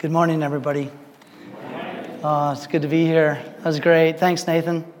Good morning, everybody. Oh, it's good to be here. That was great. Thanks,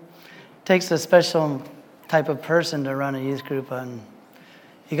 Nathan. It takes a special type of person to run a youth group, and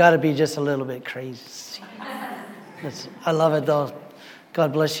you got to be just a little bit crazy. I love it, though.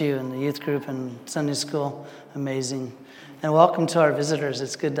 God bless you and the youth group and Sunday school. Amazing. And welcome to our visitors.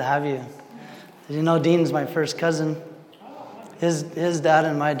 It's good to have you. Did you know Dean's my first cousin? His dad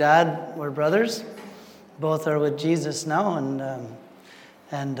and my dad were brothers. Both are with Jesus now,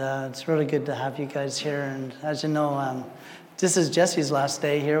 and it's really good to have you guys here. And as you know, this is Jesse's last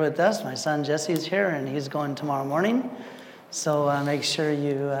day here with us. My son Jesse's here, and he's going tomorrow morning. So make sure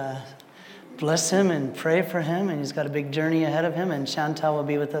you bless him and pray for him. And he's got a big journey ahead of him. And Chantal will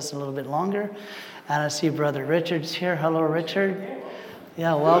be with us a little bit longer. And I see Brother Richard's here. Hello, Richard.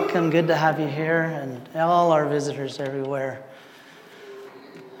 Yeah, welcome. Good to have you here, and all our visitors everywhere.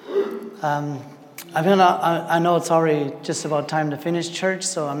 I know it's already just about time to finish church,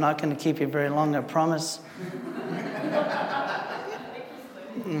 so I'm not going to keep you very long, I promise.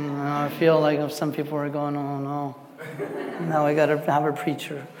 I feel like if some people are going, oh no, now I got to have a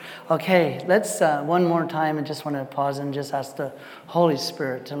preacher. Okay, let's one more time, I just want to pause and just ask the Holy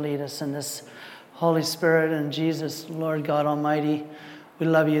Spirit to lead us in this. Holy Spirit and Jesus, Lord God Almighty, we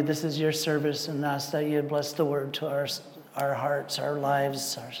love you. This is your service, and ask that you bless the word to our hearts, our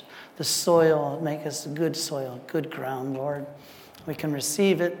lives, the soil. Make us good soil, good ground, Lord. We can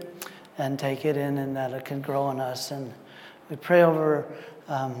receive it and take it in, and that it can grow in us. And we pray over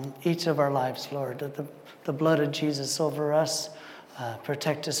each of our lives, Lord, that the blood of Jesus over us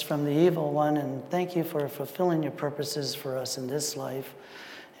protect us from the evil one. And thank you for fulfilling your purposes for us in this life.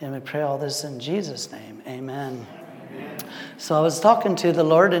 And we pray all this in Jesus' name. Amen. So I was talking to the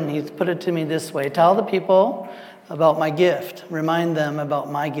Lord, and he put it to me this way. Tell the people about my gift. Remind them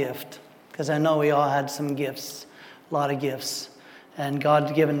about my gift. Because I know we all had some gifts, a lot of gifts. And God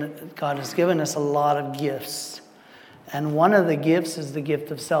has given us a lot of gifts. And one of the gifts is the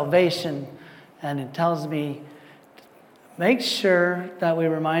gift of salvation. And it tells me, make sure that we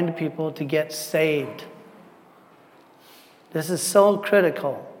remind people to get saved. This is so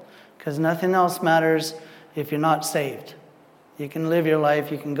critical, because nothing else matters if you're not saved. You can live your life,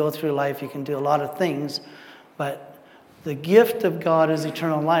 you can go through life, you can do a lot of things, but the gift of God is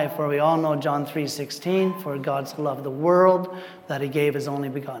eternal life, where we all know John 3:16, for God so loved the world that he gave his only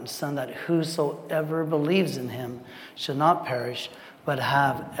begotten Son, that whosoever believes in him should not perish, but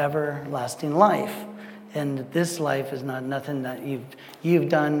have everlasting life. And this life is not nothing that you've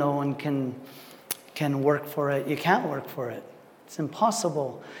done. No one can work for it. You can't work for it. It's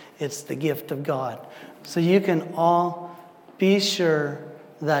impossible. It's the gift of God. So you can all be sure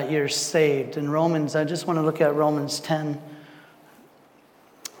that you're saved. In Romans, I just want to look at Romans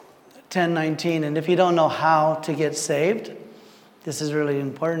 10:19. And if you don't know how to get saved, this is really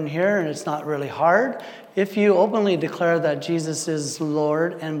important here, and it's not really hard. If you openly declare that Jesus is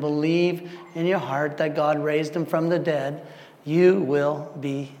Lord and believe in your heart that God raised him from the dead, you will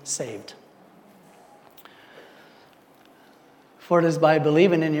be saved. For it is by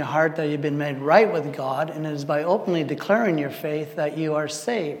believing in your heart that you've been made right with God, and it is by openly declaring your faith that you are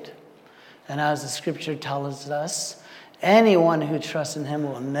saved. And as the scripture tells us, anyone who trusts in him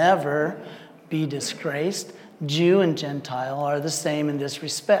will never be disgraced. Jew and Gentile are the same in this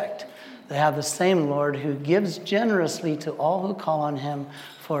respect. They have the same Lord who gives generously to all who call on him,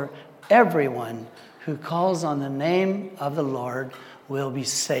 for everyone who calls on the name of the Lord will be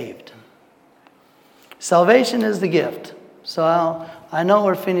saved. Salvation is the gift. So I know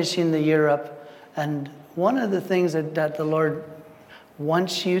we're finishing the year up, and one of the things that the Lord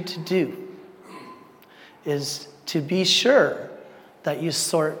wants you to do is to be sure that you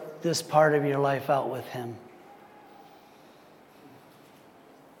sort this part of your life out with him.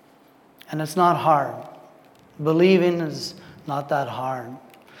 And it's not hard. Believing is not that hard.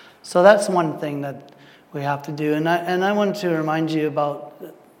 So that's one thing that we have to do. And I want to remind you about,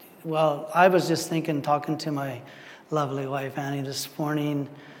 well, I was just talking to my lovely wife Annie this morning.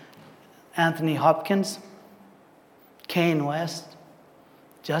 Anthony Hopkins, Kanye West,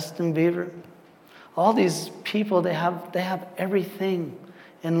 Justin Bieber, all these people, they have everything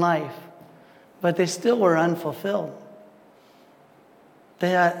in life, but they still were unfulfilled.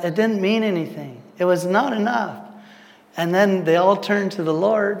 It didn't mean anything. It was not enough. And then they all turned to the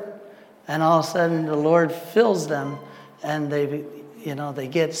Lord, and all of a sudden the Lord fills them, and they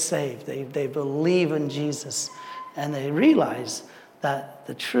get saved. They believe in Jesus. And they realize that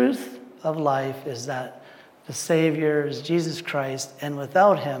the truth of life is that the Savior is Jesus Christ, and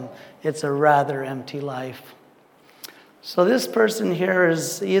without him, it's a rather empty life. So this person here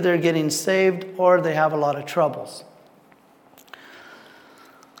is either getting saved or they have a lot of troubles.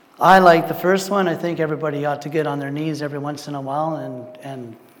 I like the first one. I think everybody ought to get on their knees every once in a while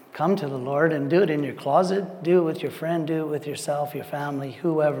and come to the Lord, and do it in your closet. Do it with your friend. Do it with yourself, your family,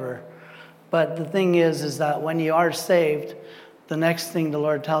 whoever. But the thing is that when you are saved, the next thing the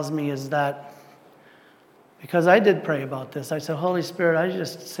Lord tells me is that, because I did pray about this, I said, Holy Spirit, I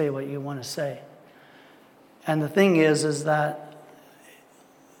just say what you want to say. And the thing is that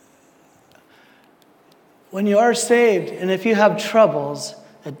when you are saved, and if you have troubles,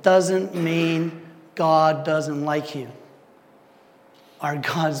 it doesn't mean God doesn't like you or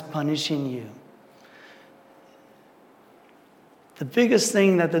God's punishing you. The biggest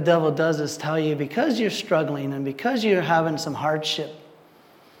thing that the devil does is tell you, because you're struggling and because you're having some hardship,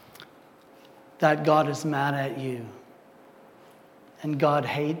 that God is mad at you and God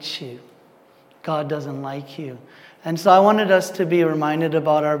hates you. God doesn't like you. And so I wanted us to be reminded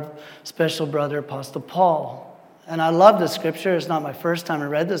about our special brother, Apostle Paul. And I love the scripture. It's not my first time I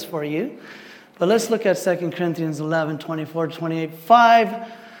read this for you. But let's look at 2 Corinthians 11, 24, 28.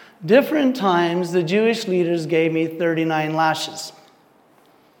 5 different times the Jewish leaders gave me 39 lashes.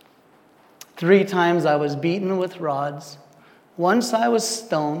 3 times I was beaten with rods. Once I was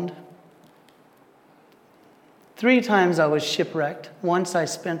stoned. 3 times I was shipwrecked. Once I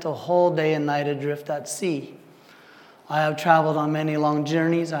spent a whole day and night adrift at sea. I have traveled on many long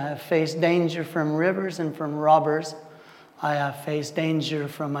journeys. I have faced danger from rivers and from robbers. I have faced danger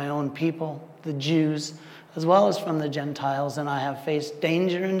from my own people, the Jews, as well as from the Gentiles. And I have faced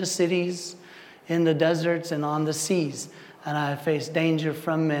danger in the cities, in the deserts, and on the seas. And I have faced danger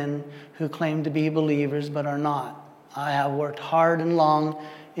from men who claim to be believers but are not. I have worked hard and long,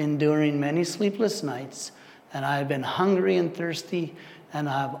 enduring many sleepless nights. And I have been hungry and thirsty, and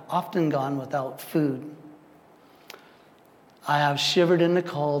I have often gone without food. I have shivered in the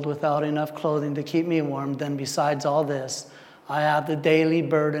cold without enough clothing to keep me warm. Then besides all this, I have the daily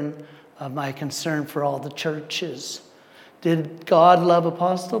burden of my concern for all the churches. Did God love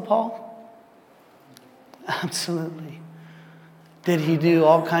Apostle Paul? Absolutely. Did he do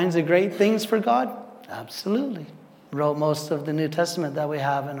all kinds of great things for God? Absolutely. Wrote most of the New Testament that we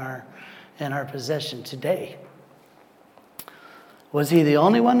have in our possession today. Was he the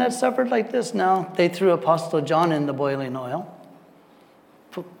only one that suffered like this? No. They threw Apostle John in the boiling oil.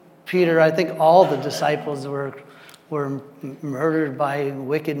 Peter, I think all the disciples were murdered by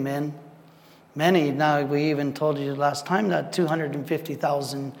wicked men. Many, now we even told you last time that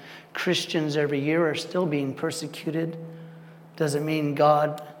 250,000 Christians every year are still being persecuted. Does it mean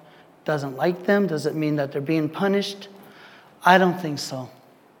God doesn't like them? Does it mean that they're being punished? I don't think so.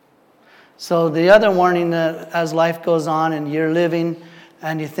 So the other warning, that as life goes on and you're living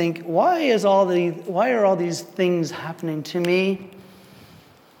and you think, why are all these things happening to me?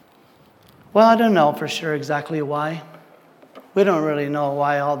 Well, I don't know for sure exactly why. We don't really know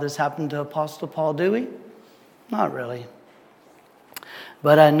why all this happened to Apostle Paul, do we? Not really.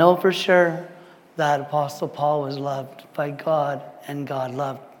 But I know for sure that Apostle Paul was loved by God, and God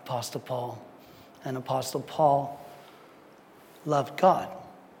loved Apostle Paul, and Apostle Paul loved God.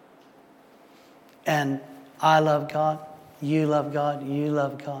 And I love God, you love God, you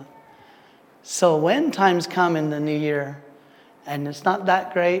love God. So when times come in the new year and it's not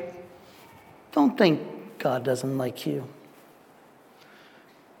that great, don't think God doesn't like you.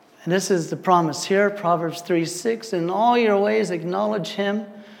 And this is the promise here, Proverbs 3:6. In all your ways acknowledge him,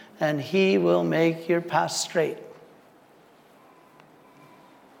 and he will make your path straight.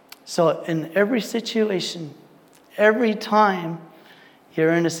 So in every situation, every time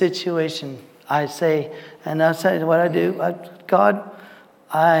you're in a situation, I say, and I'll say what I do, God,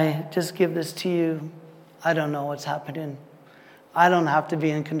 I just give this to you. I don't know what's happening. I don't have to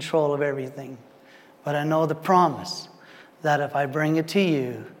be in control of everything. But I know the promise that if I bring it to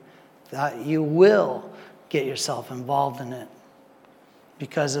you, that you will get yourself involved in it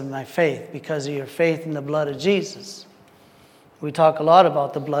because of my faith, because of your faith in the blood of Jesus. We talk a lot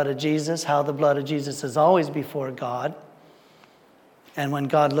about the blood of Jesus, how the blood of Jesus is always before God. And when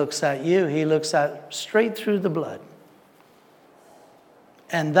God looks at you, he looks at straight through the blood.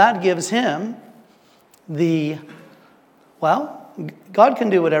 And that gives him God can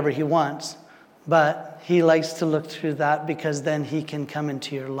do whatever he wants, but he likes to look through that because then he can come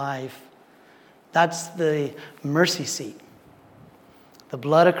into your life. That's the mercy seat. The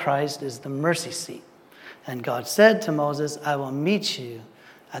blood of Christ is the mercy seat. And God said to Moses, I will meet you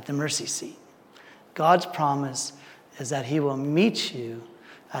at the mercy seat. God's promise is that he will meet you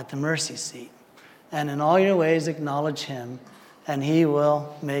at the mercy seat. And in all your ways acknowledge him, and he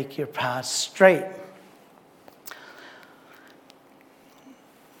will make your path straight.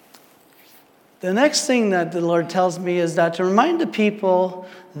 The next thing that the Lord tells me is that to remind the people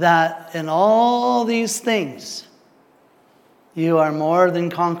that in all these things, you are more than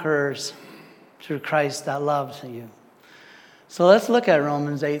conquerors through Christ that loves you. So let's look at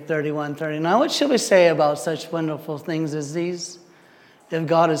Romans 8:31-39. What shall we say about such wonderful things as these? If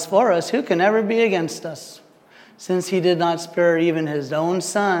God is for us, who can ever be against us? Since he did not spare even his own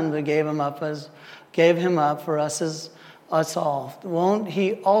son, but gave him up for us all, won't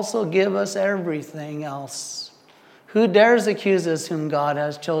he also give us everything else? Who dares accuse us whom God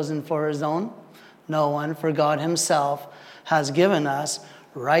has chosen for his own? No one, for God himself has given us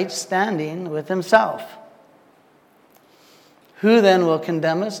right standing with himself. Who then will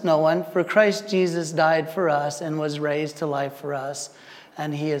condemn us? No one, for Christ Jesus died for us and was raised to life for us,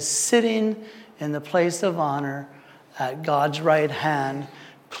 and he is sitting in the place of honor at God's right hand,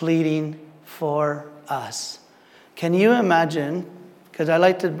 pleading for us. Can you imagine? Because I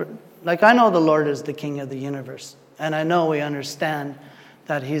know the Lord is the King of the universe, and I know we understand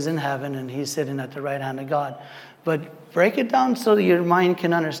that he's in heaven and he's sitting at the right hand of God. But break it down so that your mind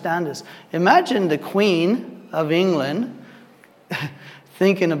can understand this. Imagine the Queen of England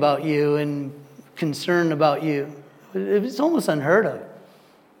thinking about you and concerned about you. It's almost unheard of.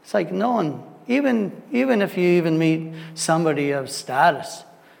 It's like no one, even if you even meet somebody of status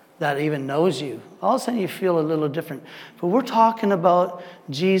that even knows you, all of a sudden you feel a little different. But we're talking about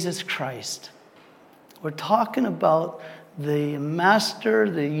Jesus Christ. We're talking about the master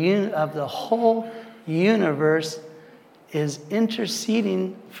of the whole universe is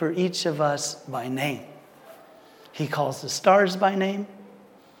interceding for each of us by name. He calls the stars by name.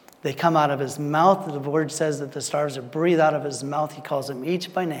 They come out of his mouth. The word says that the stars are breathed out of his mouth. He calls them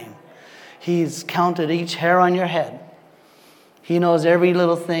each by name. He's counted each hair on your head. He knows every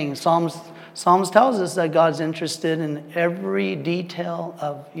little thing. Psalms tells us that God's interested in every detail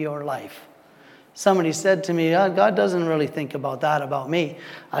of your life. Somebody said to me, God doesn't really think about that about me.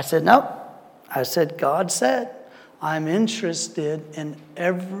 I said, no. I said, God said, I'm interested in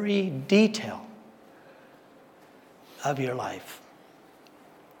every detail of your life.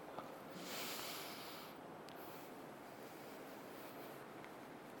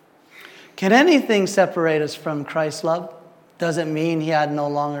 Can anything separate us from Christ's love? Doesn't mean he no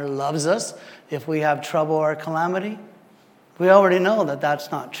longer loves us if we have trouble or calamity. We already know that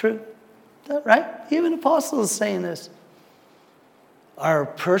that's not true. Is that right? Even apostles saying this. Are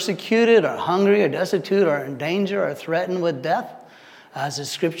persecuted, are hungry, are destitute, are in danger, are threatened with death. As the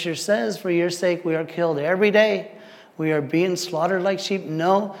scripture says, for your sake we are killed every day. We are being slaughtered like sheep.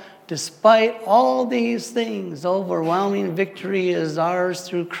 No, despite all these things, overwhelming victory is ours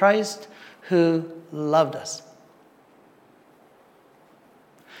through Christ who loved us.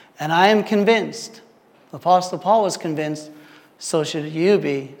 And I am convinced, Apostle Paul was convinced, so should you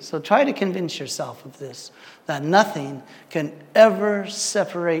be. So try to convince yourself of this, that nothing can ever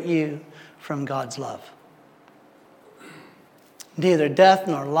separate you from God's love. Neither death,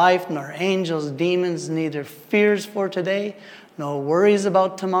 nor life, nor angels, demons, neither fears for today, nor worries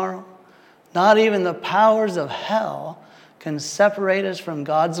about tomorrow. Not even the powers of hell can separate us from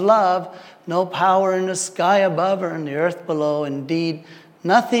God's love. No power in the sky above or in the earth below. Indeed,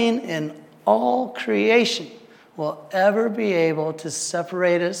 nothing in all creation will ever be able to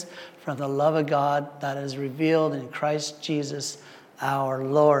separate us from the love of God that is revealed in Christ Jesus our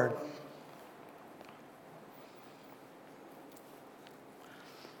Lord.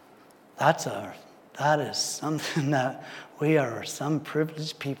 That is something that we are some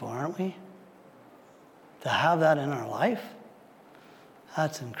privileged people, aren't we? To have that in our life.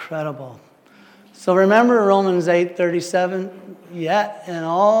 That's incredible. So remember Romans 8:37, yet in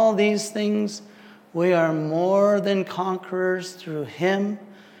all these things we are more than conquerors through him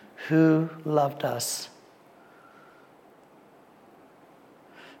who loved us.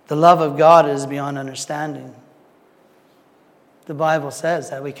 The love of God is beyond understanding. The Bible says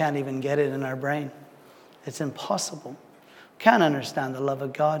that we can't even get it in our brain. It's impossible. Can't understand the love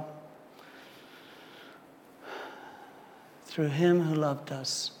of God. Through him who loved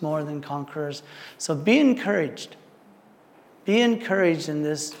us, more than conquerors. So be encouraged. Be encouraged in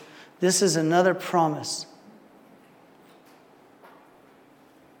this. This is another promise.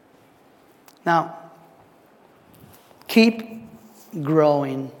 Now, keep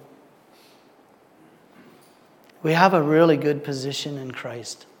growing. We have a really good position in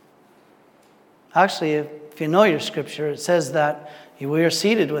Christ. Actually, if you know your scripture, it says that we are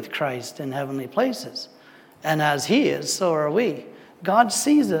seated with Christ in heavenly places. And as he is, so are we. God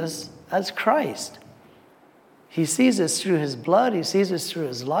sees us as Christ. He sees us through his blood. He sees us through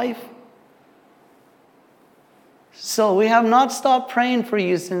his life. So we have not stopped praying for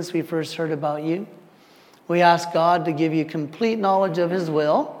you since we first heard about you. We ask God to give you complete knowledge of His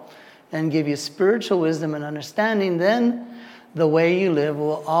will and give you spiritual wisdom and understanding. Then the way you live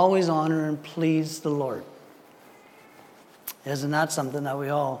will always honor and please the Lord. Isn't that something that we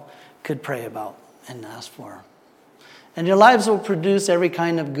all could pray about and ask for? And your lives will produce every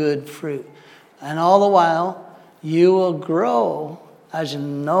kind of good fruit. And all the while, you will grow as you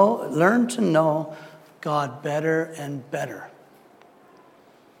learn to know God better and better.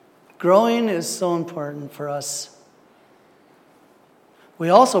 Growing is so important for us. We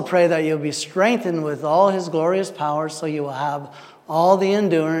also pray that you'll be strengthened with all His glorious power so you will have all the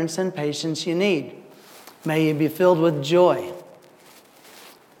endurance and patience you need. May you be filled with joy.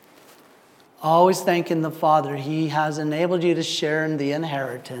 Always thanking the Father. He has enabled you to share in the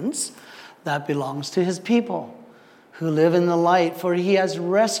inheritance that belongs to His people who live in the light. For He has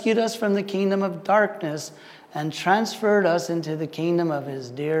rescued us from the kingdom of darkness and transferred us into the kingdom of His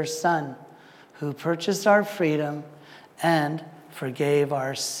dear Son, who purchased our freedom and forgave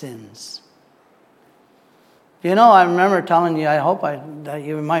our sins. You know, I remember telling you, I hope that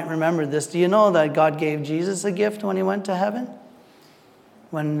you might remember this. Do you know that God gave Jesus a gift when He went to heaven?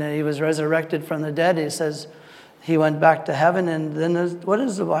 When He was resurrected from the dead, He says He went back to heaven. And then what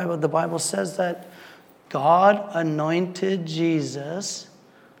is the Bible? The Bible says that God anointed Jesus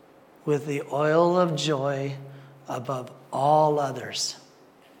with the oil of joy above all others.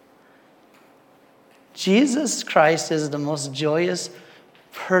 Jesus Christ is the most joyous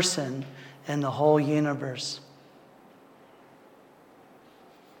person in the whole universe.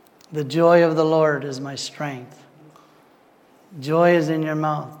 The joy of the Lord is my strength. Joy is in your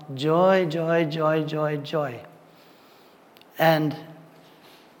mouth. Joy, joy, joy, joy, joy. And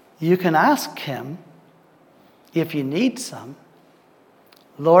you can ask Him, if you need some,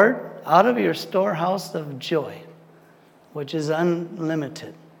 Lord, out of your storehouse of joy, which is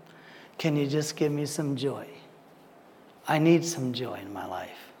unlimited, can you just give me some joy? I need some joy in my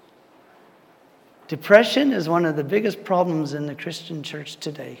life. Depression is one of the biggest problems in the Christian church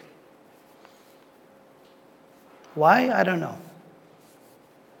today. Why? I don't know.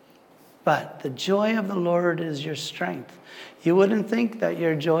 But the joy of the Lord is your strength. You wouldn't think that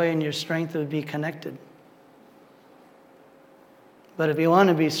your joy and your strength would be connected. But if you want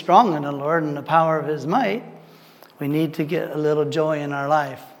to be strong in the Lord and the power of His might, we need to get a little joy in our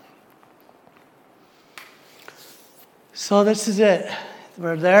life. So this is it.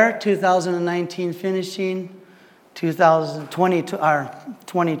 We're there, 2019 finishing, 2020, our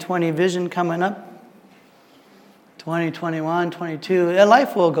 2020 vision coming up. 2021, 22,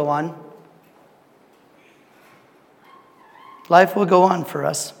 life will go on. Life will go on for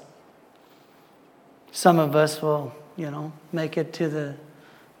us. Some of us will, make it to the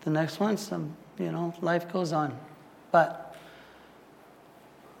next one. Some, life goes on. But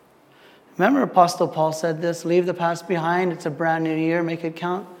remember Apostle Paul said this, leave the past behind. It's a brand new year. Make it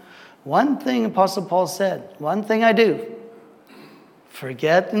count. One thing Apostle Paul said, one thing I do,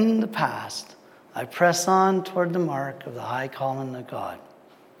 forgetting the past, I press on toward the mark of the high calling of God.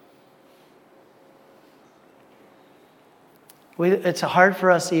 It's hard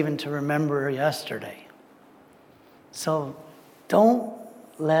for us even to remember yesterday. So don't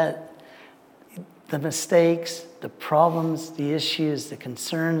let the mistakes, the problems, the issues, the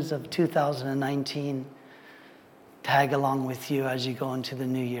concerns of 2019 tag along with you as you go into the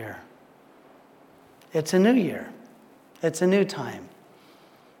new year. It's a new year. It's a new time.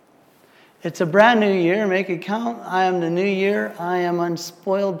 It's a brand new year. Make it count. I am the new year. I am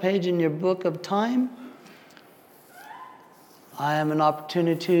unspoiled page in your book of time. I am an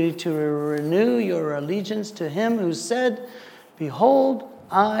opportunity to renew your allegiance to Him who said, behold,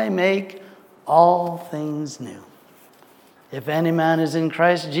 I make all things new. If any man is in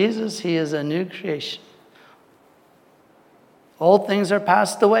Christ Jesus, he is a new creation. Old things are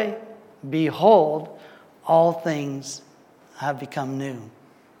passed away. Behold, all things have become new.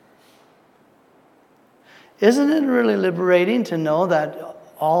 Isn't it really liberating to know that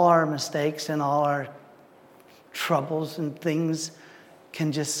all our mistakes and all our troubles and things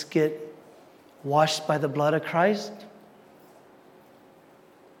can just get washed by the blood of Christ?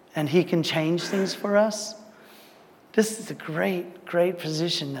 And He can change things for us? This is a great, great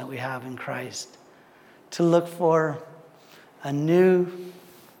position that we have in Christ. To look for a new,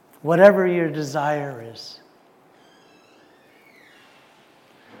 whatever your desire is.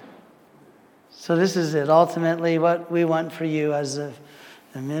 So this is it. Ultimately, what we want for you as a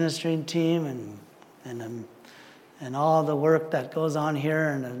ministering team and all the work that goes on here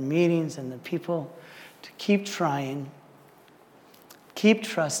and the meetings and the people, to keep trying, keep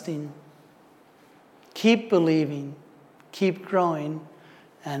trusting, Keep believing, keep growing,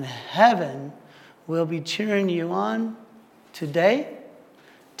 and heaven will be cheering you on today,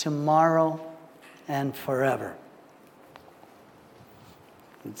 tomorrow, and forever.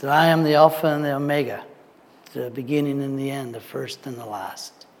 I am the Alpha and the Omega, the beginning and the end, the first and the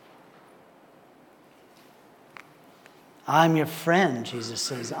last. I'm your friend, Jesus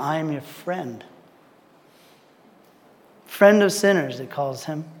says. I am your friend. Friend of sinners, it calls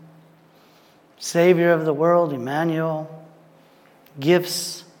him. Savior of the world, Emmanuel.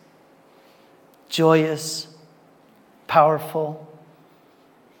 Gifts, joyous, powerful.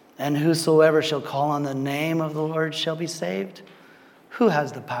 And whosoever shall call on the name of the Lord shall be saved. Who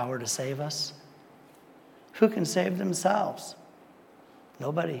has the power to save us? Who can save themselves?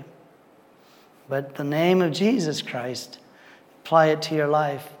 Nobody. But the name of Jesus Christ, apply it to your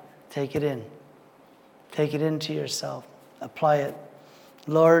life. Take it in. Take it into yourself. Apply it.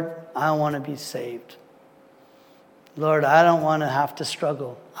 Lord, I want to be saved. Lord, I don't want to have to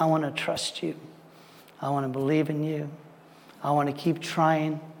struggle. I want to trust you. I want to believe in you. I want to keep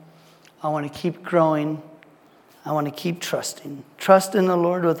trying. I want to keep growing. I want to keep trusting. Trust in the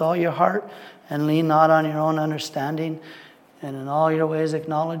Lord with all your heart and lean not on your own understanding. And in all your ways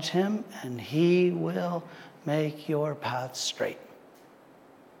acknowledge him, and he will make your path straight.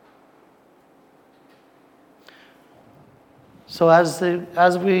 So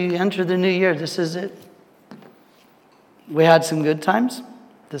as we enter the new year, this is it. We had some good times.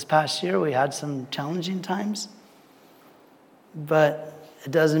 This past year, we had some challenging times. But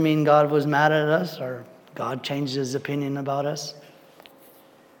it doesn't mean God was mad at us or God changed his opinion about us.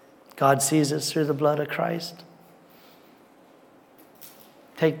 God sees us through the blood of Christ.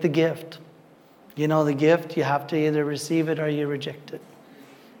 Take the gift. You know the gift, you have to either receive it or you reject it.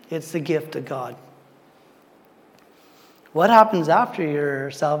 It's the gift of God. What happens after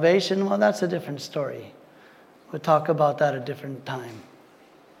your salvation? Well, that's a different story. We'll talk about that at a different time.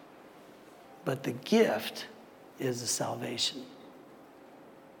 But the gift is the salvation.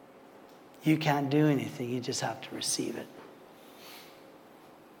 You can't do anything. You just have to receive it.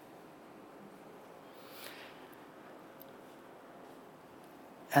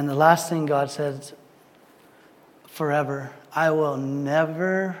 And the last thing God says, forever, I will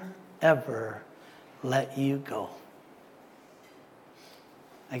never, ever let you go.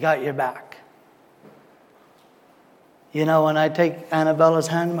 I got your back. You know, when I take Annabella's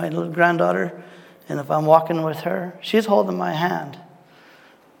hand, my little granddaughter, and if I'm walking with her, she's holding my hand.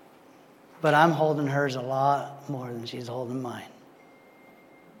 But I'm holding hers a lot more than she's holding mine.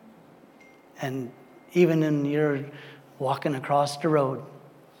 And even in your walking across the road,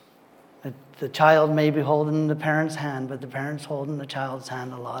 the child may be holding the parent's hand, but the parent's holding the child's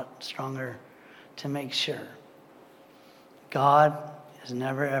hand a lot stronger to make sure. God is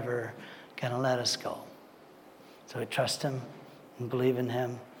never, ever going to let us go. So we trust him and believe in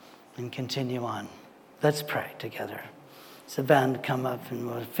him and continue on. Let's pray together. So the band come up and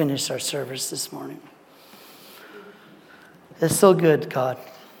we'll finish our service this morning. It's so good, God.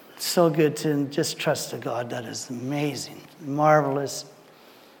 It's so good to just trust a God that is amazing, marvelous,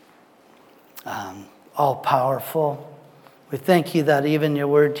 all-powerful. We thank you that even your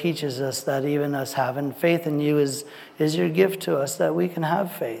word teaches us that even us having faith in you is your gift to us, that we can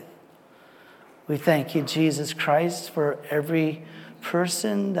have faith. We thank you, Jesus Christ, for every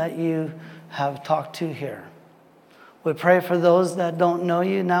person that you have talked to here. We pray for those that don't know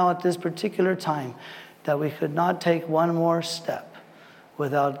you now at this particular time, that we could not take one more step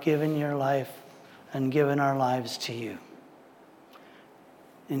without giving your life and giving our lives to you.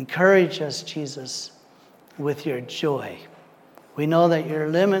 Encourage us, Jesus, with your joy. We know that your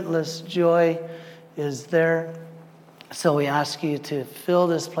limitless joy is there, so we ask you to fill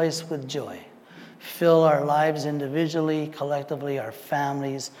this place with joy. Fill our lives individually, collectively, our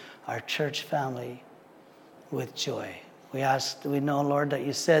families, our church family with joy. We know, Lord, that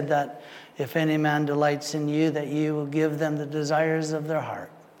you said that if any man delights in you, that you will give them the desires of their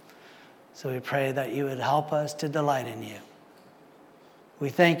heart. So we pray that you would help us to delight in you. We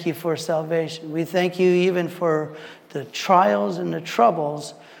thank you for salvation. We thank you even for the trials and the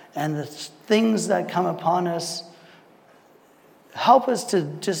troubles and the things that come upon us. Help us to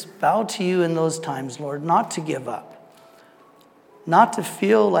just bow to you in those times, Lord, not to give up, not to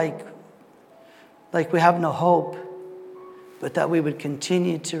feel like we have no hope, but that we would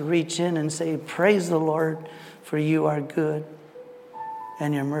continue to reach in and say, praise the Lord, for you are good,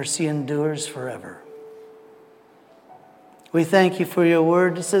 and your mercy endures forever. We thank you for your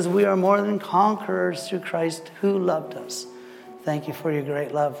word. It says we are more than conquerors through Christ who loved us. Thank you for your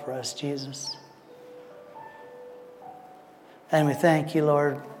great love for us, Jesus. And we thank you,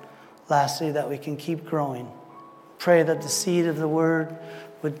 Lord. Lastly, that we can keep growing. Pray that the seed of the word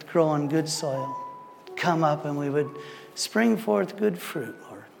would grow on good soil, come up, and we would spring forth good fruit,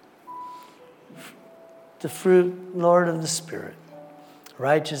 Lord. The fruit, Lord, of the Spirit.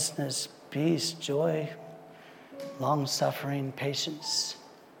 Righteousness, peace, joy, long-suffering, patience.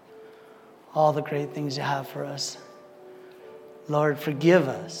 All the great things you have for us. Lord, forgive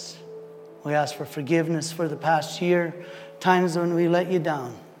us. We ask for forgiveness for the past year, times when we let you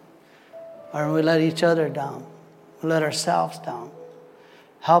down, or we let each other down, we let ourselves down.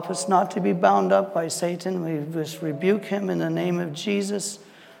 Help us not to be bound up by Satan. We just rebuke him in the name of Jesus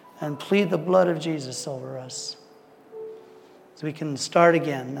and plead the blood of Jesus over us. So we can start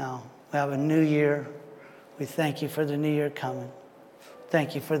again now. We have a new year. We thank you for the new year coming.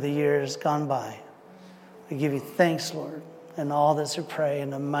 Thank you for the years gone by. We give you thanks, Lord. And all this we pray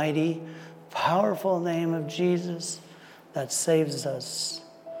in the mighty, powerful name of Jesus that saves us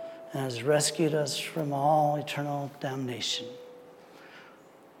and has rescued us from all eternal damnation.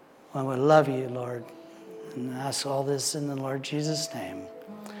 And we love you, Lord, and ask all this in the Lord Jesus' name.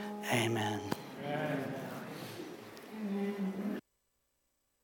 Amen.